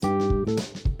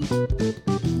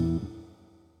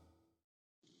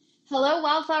Hello,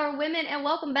 Wildflower Women, and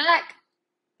welcome back.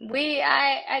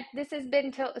 This has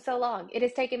been so long. It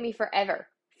has taken me forever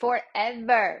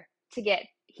to get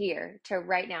here to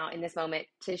right now in this moment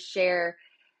to share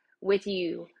with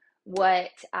you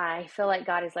what I feel like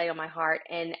God has laid on my heart.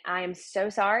 And I am so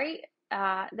sorry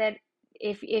that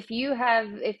if you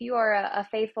are a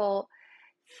faithful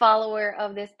follower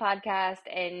of this podcast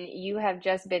and you have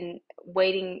just been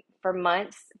waiting for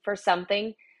months for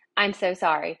something, I'm so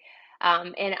sorry.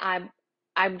 And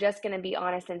I'm just going to be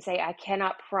honest and say I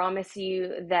cannot promise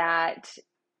you that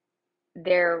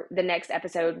the next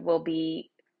episode will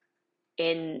be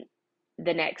in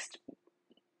the next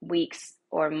weeks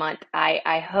or month.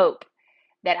 I hope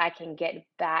that I can get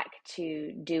back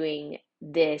to doing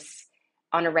this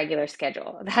on a regular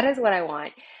schedule. That is what I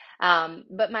want.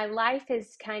 But my life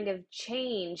has kind of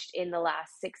changed in the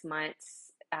last 6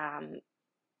 months,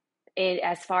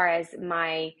 as far as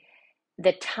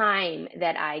the time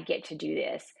that I get to do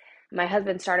this. My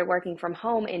husband started working from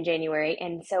home in January,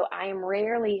 and so I am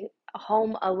rarely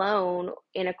home alone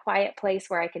in a quiet place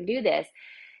where I can do this.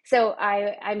 So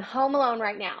I'm home alone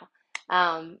right now.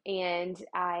 And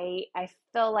I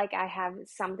feel like I have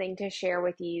something to share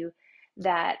with you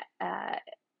that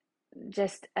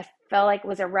just I felt like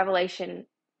was a revelation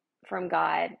from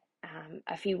God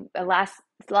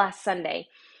last Sunday,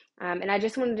 and I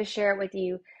just wanted to share it with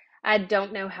you. I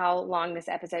don't know how long this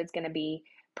episode's going to be.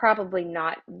 Probably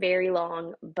not very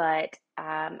long, but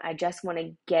I just want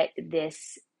to get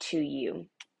this to you.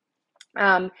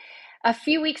 A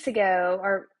few weeks ago,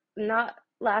 or not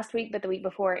last week, but the week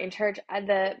before in church,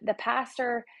 the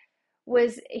pastor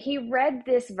he read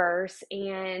this verse,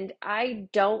 and I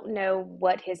don't know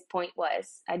what his point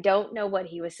was. I don't know what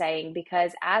he was saying,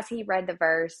 because as he read the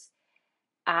verse,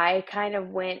 I kind of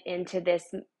went into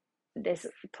this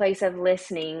place of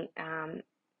listening,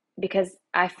 because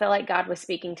I felt like God was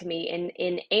speaking to me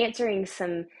in answering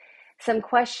some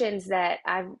questions that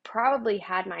I've probably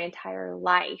had my entire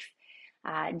life,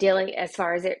 dealing as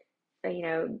far as it you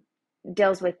know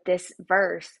deals with this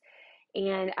verse.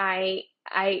 And I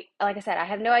like I said, I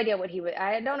have no idea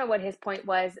I don't know what his point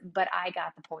was, but I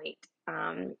got the point.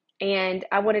 And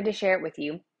I wanted to share it with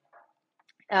you.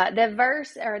 The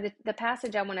verse, or the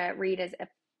passage I want to read is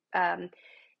um,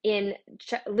 in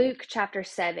Luke chapter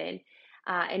 7,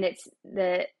 and it's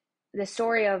the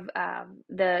story of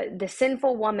the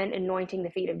sinful woman anointing the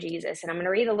feet of Jesus. And I'm going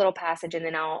to read a little passage, and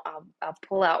then I'll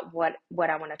pull out what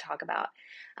I want to talk about.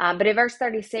 But in verse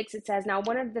 36, it says, "Now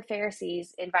one of the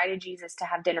Pharisees invited Jesus to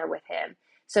have dinner with him.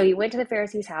 So he went to the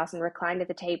Pharisee's house and reclined at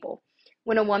the table.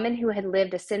 When a woman who had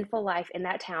lived a sinful life in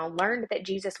that town learned that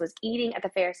Jesus was eating at the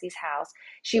Pharisee's house,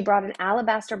 she brought an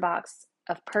alabaster box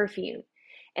of perfume.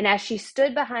 And as she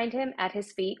stood behind him at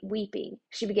his feet, weeping,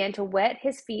 she began to wet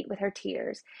his feet with her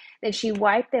tears. Then she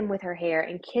wiped them with her hair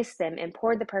and kissed them and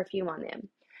poured the perfume on them.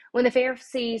 When the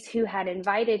Pharisees who had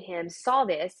invited him saw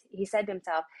this, he said to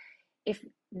himself, 'If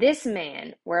this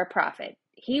man were a prophet,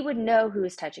 he would know who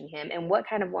is touching him and what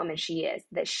kind of woman she is,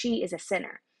 that she is a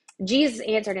sinner.' Jesus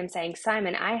answered him, saying,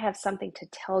 'Simon, I have something to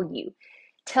tell you.'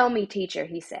 'Tell me, teacher,'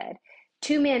 he said.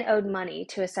 2 men owed money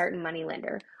to a certain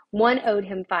moneylender. One owed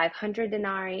him 500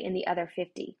 denarii and the other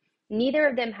 50. Neither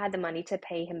of them had the money to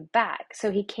pay him back,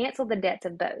 so he canceled the debts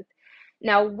of both.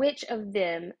 Now, which of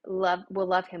them will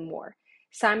love him more?'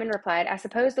 Simon replied, 'I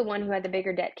suppose the one who had the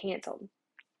bigger debt canceled.'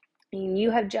 'And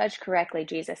you have judged correctly,'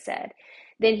 Jesus said.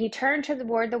 Then he turned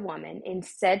toward the woman and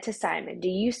said to Simon, 'Do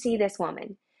you see this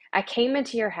woman? I came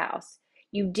into your house.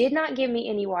 You did not give me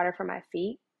any water for my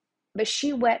feet, but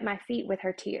she wet my feet with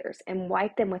her tears and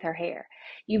wiped them with her hair.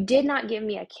 You did not give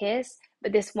me a kiss,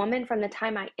 but this woman from the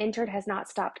time I entered has not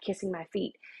stopped kissing my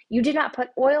feet. You did not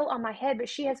put oil on my head, but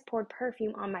she has poured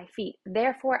perfume on my feet.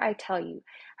 Therefore I tell you,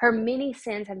 her many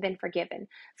sins have been forgiven,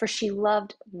 for she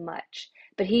loved much.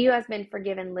 But he who has been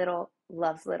forgiven little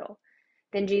loves little.'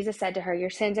 Then Jesus said to her, 'Your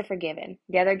sins are forgiven.'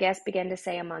 The other guests began to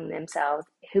say among themselves,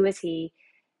 'Who is he?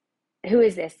 Who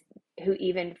is this who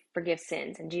even forgives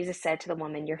sins?' And Jesus said to the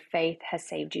woman, 'Your faith has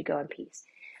saved you. Go in peace.'"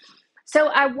 So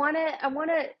I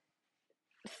wanna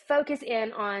focus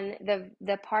in on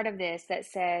the part of this that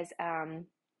says,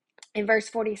 in verse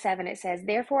 47, it says,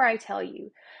 "Therefore I tell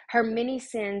you, her many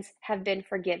sins have been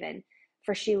forgiven,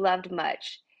 for she loved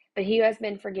much. But he who has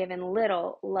been forgiven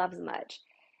little loves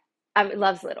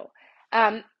little."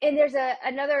 And there's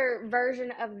another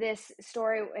version of this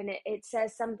story, and it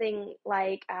says something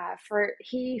like, "For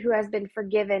he who has been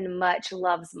forgiven much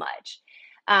loves much."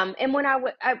 And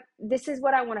this is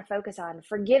what I want to focus on: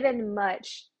 forgiven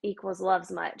much equals loves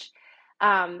much.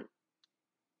 Um,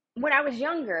 when I was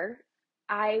younger,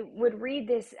 I would read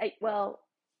this.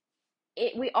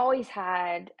 We always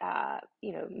had,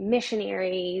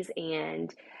 missionaries,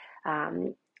 and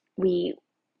we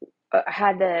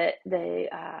had the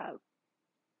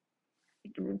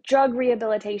drug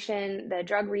rehabilitation, the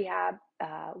drug rehab,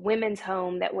 women's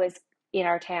home that was in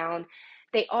our town.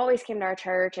 They always came to our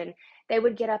church, and they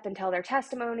would get up and tell their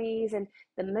testimonies, and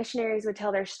the missionaries would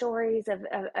tell their stories of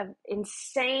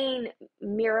insane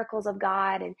miracles of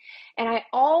God. And I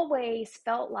always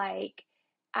felt like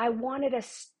I wanted a,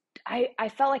 I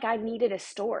felt like I needed a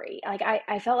story. Like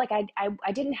I felt like I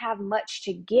didn't have much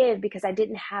to give because I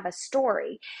didn't have a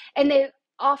story. And they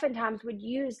oftentimes would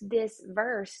use this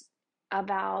verse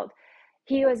about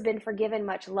he who has been forgiven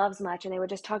much loves much, and they would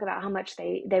just talk about how much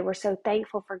they were so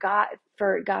thankful for God,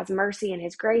 for God's mercy and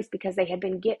his grace, because they had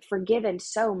been forgiven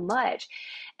so much.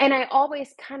 And I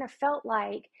always kind of felt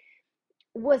like,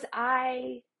 was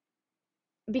I,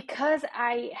 because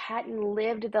I hadn't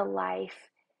lived the life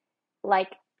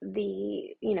like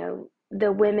the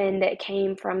women that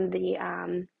came from the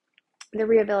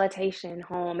rehabilitation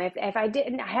home, if I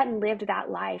hadn't lived that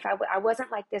life, I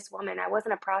wasn't like this woman, I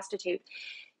wasn't a prostitute,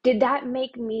 did that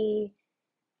make me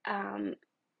um,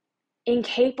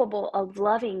 incapable of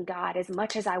loving God as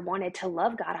much as I wanted to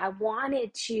love God? I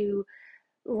wanted to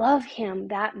love him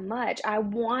that much. I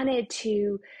wanted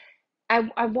to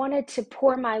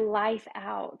pour my life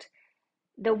out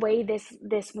the way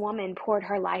this woman poured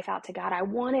her life out to God. I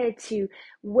wanted to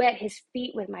wet his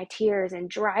feet with my tears and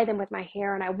dry them with my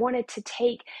hair, and I wanted to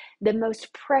take the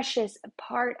most precious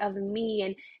part of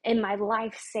me and my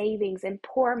life savings and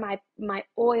pour my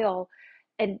oil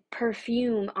and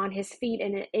perfume on his feet,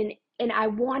 and I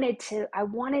wanted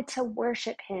to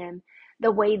worship him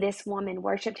the way this woman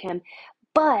worshiped him.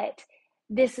 But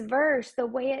this verse, the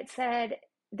way it said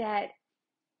that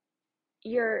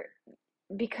you're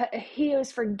because he who is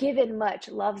forgiven much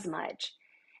loves much,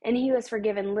 and he who is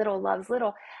forgiven little loves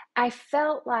little, I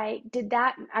felt like,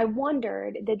 I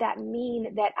wondered, did that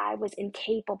mean that I was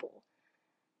incapable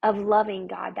of loving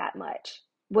God that much?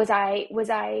 Was it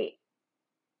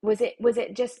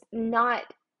just not,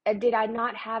 did I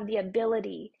not have the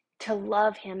ability to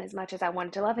love him as much as I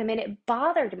wanted to love him? And it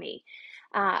bothered me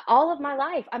all of my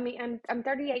life. I mean, I'm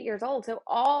 38 years old, so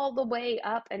all the way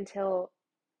up until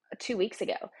 2 weeks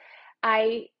ago,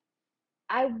 I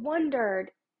I wondered,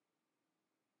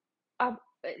 uh,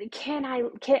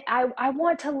 I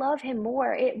want to love him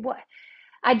more.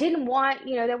 I didn't want,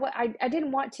 I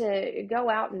didn't want to go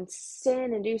out and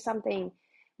sin and do something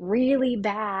really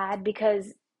bad,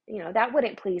 because that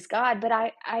wouldn't please God. But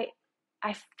I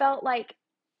felt like,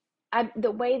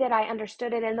 the way that I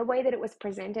understood it and the way that it was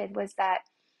presented was that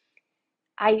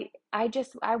I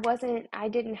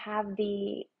didn't have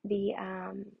the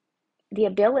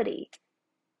ability,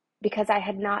 because I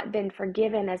had not been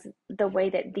forgiven as the way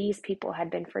that these people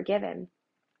had been forgiven.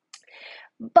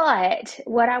 But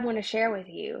what I want to share with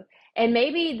you, and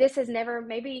maybe this is never,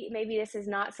 maybe this is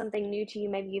not something new to you.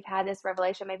 Maybe you've had this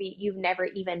revelation. Maybe you've never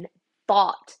even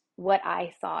thought what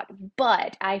I thought.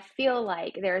 But I feel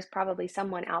like there's probably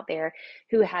someone out there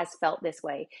who has felt this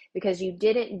way, because you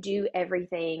didn't do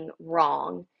everything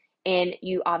wrong. And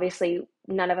you obviously,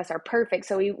 none of us are perfect.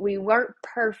 So we weren't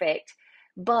perfect,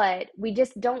 but we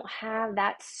just don't have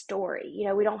that story.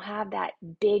 We don't have that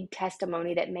big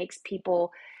testimony that makes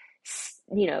people,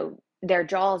 their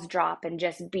jaws drop and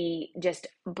just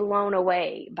blown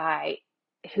away by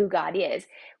who God is.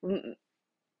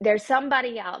 There's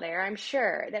somebody out there, I'm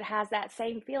sure, that has that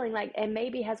same feeling, like, and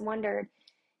maybe has wondered,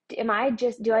 do I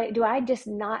just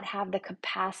not have the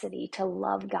capacity to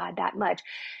love God that much?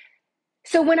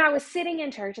 So when I was sitting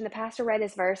in church and the pastor read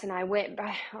this verse, and I went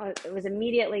by, it was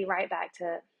immediately right back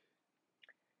to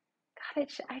God.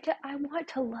 I want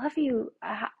to love you.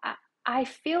 I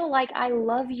feel like I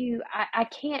love you. I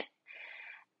can't.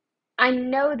 I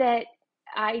know that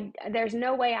there's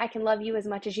no way I can love you as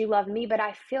much as you love me, but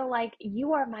I feel like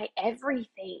you are my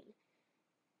everything.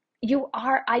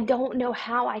 I don't know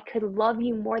how I could love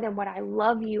you more than what I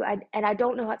love you. And I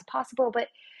don't know how it's possible, but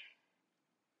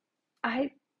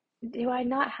I do I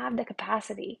not have the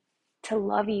capacity to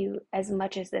love you as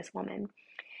much as this woman?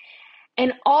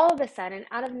 And all of a sudden,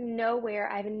 out of nowhere,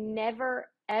 I've never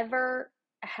ever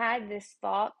had this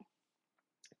thought.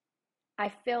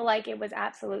 I feel like it was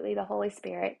absolutely the Holy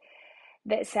Spirit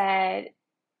that said,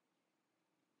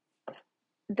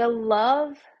 the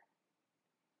love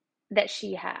that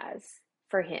she has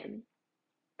for him,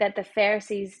 that the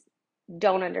Pharisees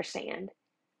don't understand.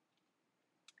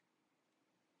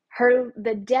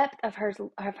 The depth of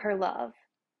her love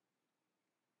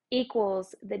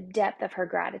equals the depth of her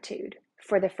gratitude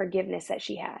for the forgiveness that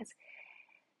she has.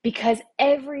 because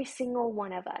every single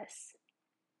one of us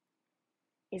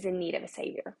is in need of a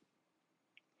Savior.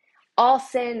 All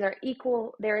sins are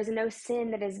equal. There is no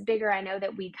sin that is bigger. I know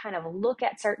that we kind of look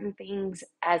at certain things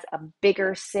as a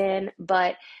bigger sin,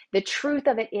 but the truth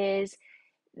of it is,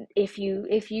 if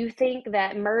you think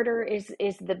that murder is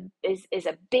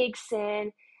a big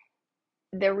sin,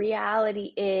 the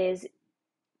reality is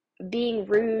being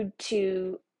rude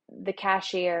to the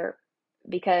cashier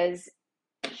because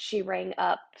she rang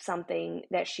up something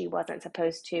that she wasn't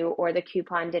supposed to, or the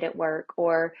coupon didn't work,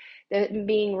 or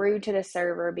being rude to the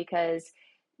server because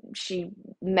she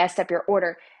messed up your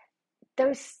order.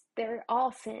 They're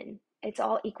all sin. It's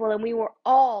all equal, and we were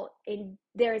all in.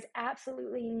 There is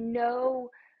absolutely no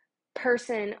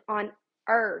person on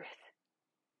earth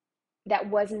that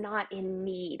was not in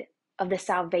need of the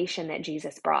salvation that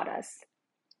Jesus brought us.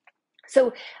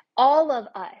 So all of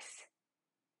us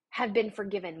have been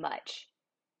forgiven much.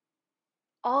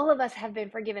 All of us have been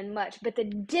forgiven much, but the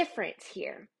difference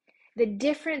here, the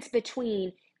difference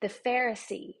between the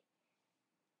Pharisee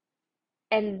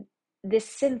and this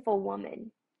sinful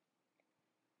woman,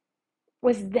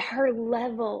 was her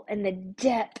level and the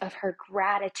depth of her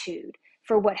gratitude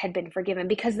for what had been forgiven.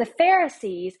 Because the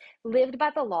Pharisees lived by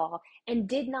the law and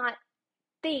did not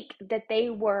think that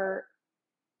they were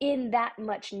in that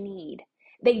much need.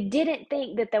 They didn't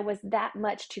think that there was that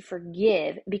much to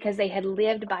forgive because they had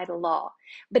lived by the law.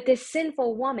 But this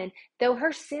sinful woman, though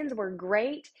her sins were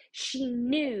great, she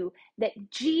knew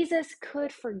that Jesus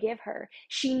could forgive her.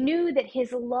 She knew that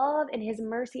his love and his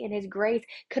mercy and his grace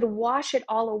could wash it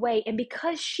all away. And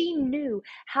because she knew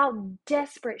how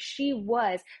desperate she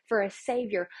was for a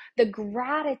Savior, the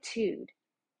gratitude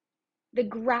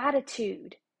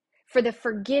for the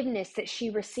forgiveness that she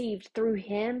received through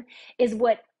him is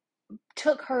what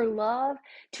took her love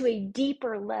to a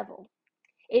deeper level.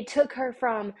 It took her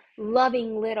from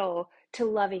loving little to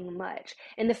loving much.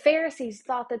 And the Pharisees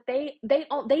thought that they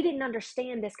didn't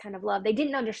understand this kind of love. They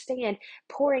didn't understand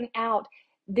pouring out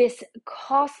this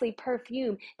costly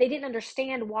perfume. They didn't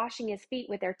understand washing his feet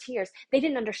with their tears. They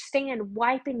didn't understand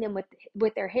wiping them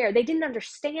with their hair. They didn't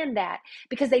understand that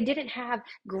because they didn't have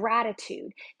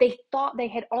gratitude. They thought they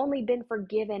had only been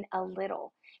forgiven a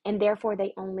little, and therefore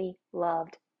they only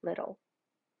loved little.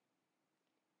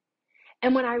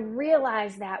 And when I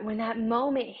realized that, when that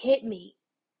moment hit me,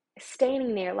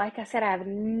 standing there, like I said, I have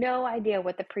no idea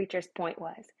what the preacher's point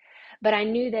was, but I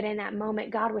knew that in that moment,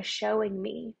 God was showing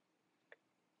me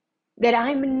that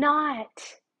I'm not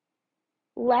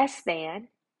less than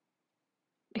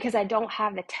because I don't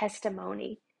have the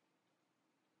testimony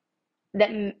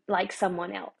that like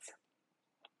someone else.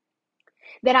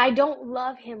 That I don't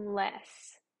love him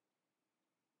less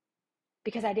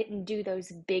because I didn't do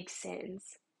those big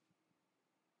sins.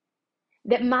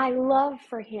 That my love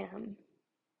for him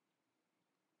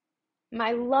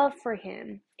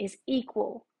is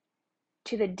equal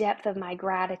to the depth of my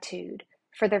gratitude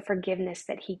for the forgiveness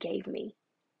that he gave me.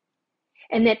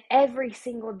 And that every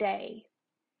single day,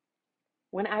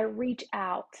 when I reach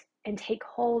out and take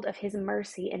hold of his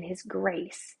mercy and his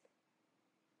grace,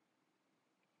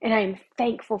 and I am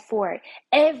thankful for it,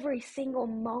 every single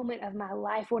moment of my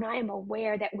life when I am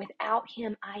aware that without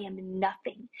him I am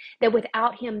nothing, that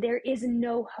without him there is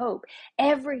no hope,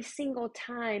 every single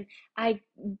time I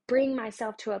bring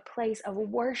myself to a place of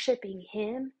worshiping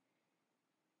him,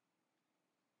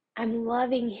 I'm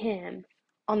loving him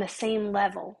on the same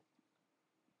level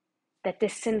that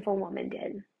this sinful woman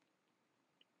did.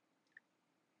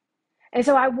 And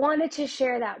so I wanted to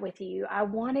share that with you. I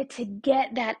wanted to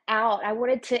get that out. I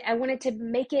wanted to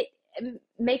make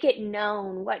it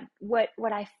known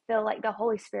what I feel like the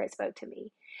Holy Spirit spoke to me.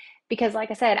 Because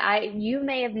like I said, you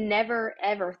may have never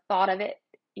ever thought of it.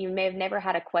 You may have never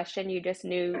had a question. You just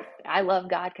knew I love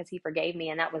God because he forgave me,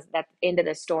 and that's the end of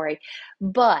the story.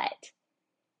 But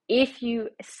if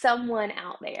someone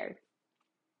out there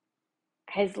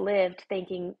has lived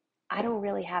thinking, I don't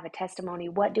really have a testimony,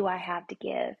 what do I have to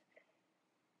give?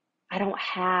 I don't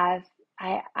have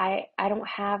I don't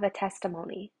have a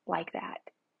testimony like that.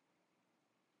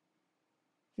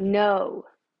 No,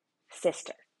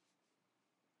 sister,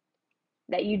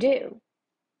 that you do.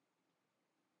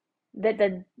 That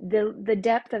the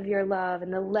depth of your love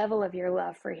and the level of your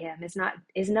love for him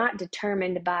is not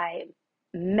determined by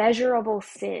measurable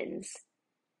sins,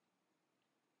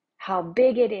 how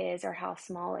big it is or how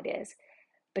small it is,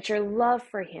 but your love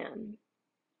for him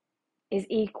is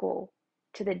equal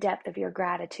to the depth of your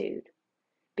gratitude,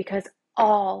 because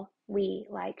all we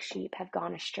like sheep have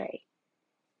gone astray.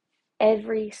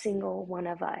 Every single one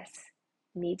of us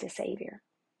needs a Savior.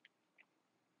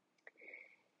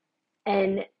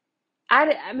 And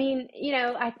I mean,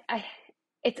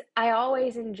 I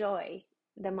always enjoy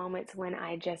the moments when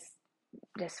I just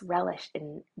relish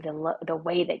in the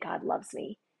way that God loves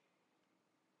me.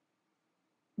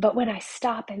 But when I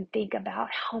stop and think about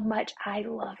how much I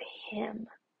love him,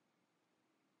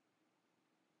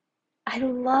 I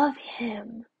love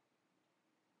him.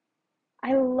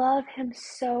 I love him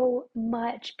so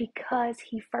much because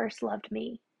he first loved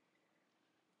me.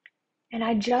 And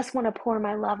I just want to pour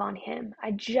my love on him.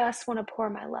 I just want to pour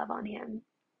my love on him.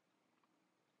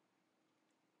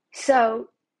 So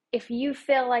if you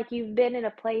feel like you've been in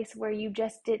a place where you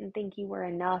just didn't think you were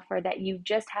enough, or that you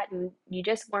just hadn't, you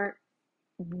just weren't,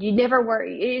 you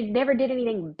never did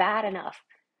anything bad enough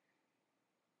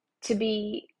to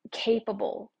be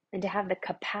capable and to have the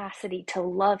capacity to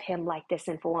love him like this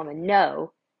sinful woman,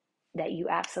 know that you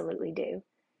absolutely do.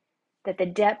 That the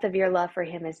depth of your love for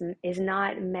him is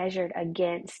not measured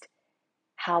against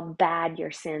how bad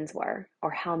your sins were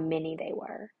or how many they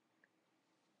were,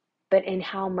 but in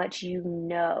how much you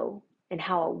know and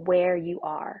how aware you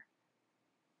are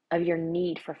of your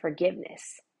need for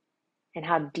forgiveness and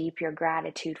how deep your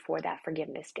gratitude for that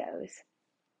forgiveness goes.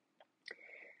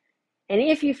 And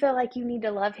if you feel like you need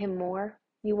to love him more,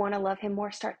 you want to love him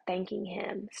more, start thanking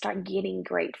him, start getting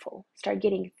grateful, start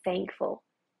getting thankful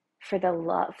for the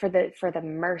love, for the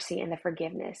mercy and the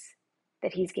forgiveness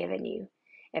that he's given you.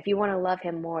 If you want to love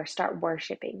him more, start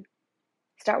worshiping.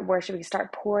 Start worshiping,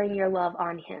 start pouring your love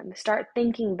on him. Start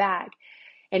thinking back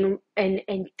and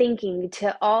thinking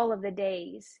to all of the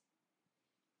days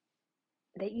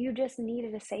that you just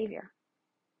needed a savior.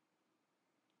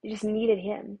 You just needed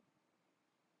him.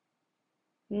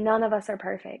 None of us are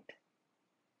perfect.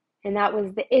 And that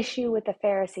was the issue with the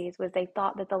Pharisees, was they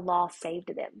thought that the law saved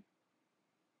them.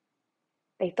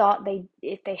 They thought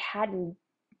if they hadn't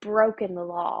broken the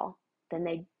law, then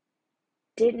they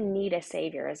didn't need a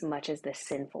savior as much as this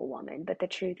sinful woman. But the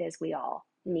truth is, we all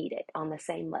need it on the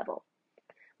same level.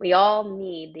 We all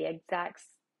need the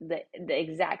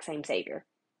exact same savior.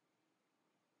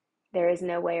 There is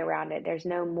no way around it. There's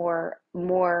no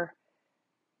more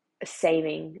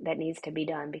saving that needs to be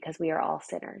done, because we are all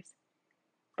sinners.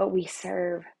 But we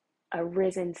serve a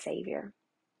risen savior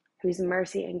whose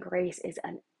mercy and grace is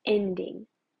unending.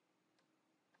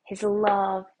 His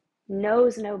love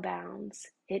knows no bounds.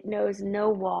 It knows no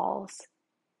walls.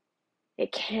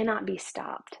 It cannot be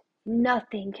stopped.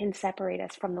 Nothing can separate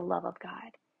us from the love of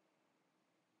God.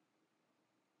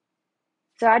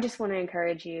 So I just want to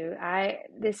encourage you.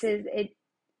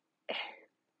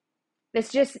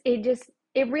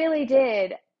 It really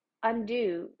did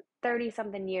undo 30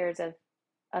 something years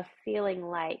of feeling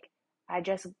like I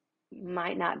just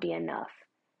might not be enough.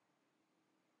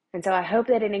 And so I hope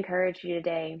that it encouraged you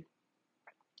today.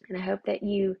 And I hope that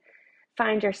you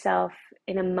find yourself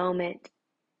in a moment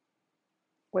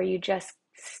where you just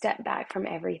step back from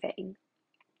everything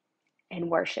and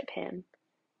worship him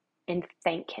and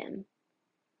thank him.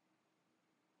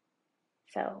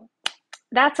 So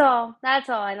that's all.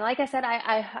 And like I said,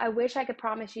 I wish I could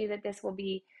promise you that this will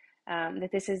be, that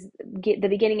this is the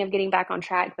beginning of getting back on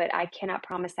track, but I cannot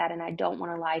promise that, and I don't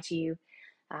want to lie to you.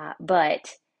 But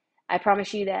I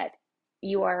promise you that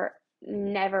you are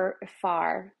never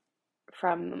far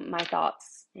from my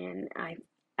thoughts, and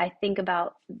I think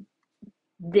about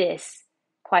this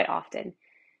quite often,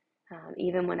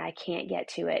 even when I can't get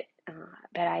to it.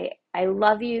 But I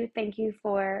love you. Thank you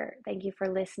for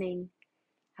listening.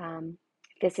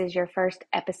 If this is your first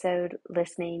episode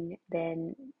listening,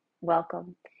 then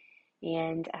welcome.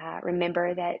 And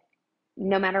remember that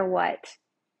no matter what,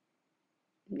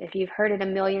 if you've heard it a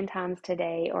million times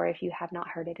today, or if you have not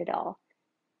heard it at all,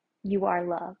 you are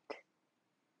loved.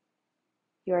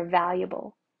 You are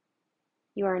valuable.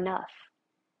 You are enough.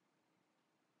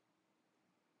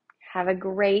 Have a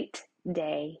great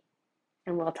day,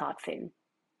 and we'll talk soon.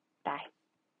 Bye.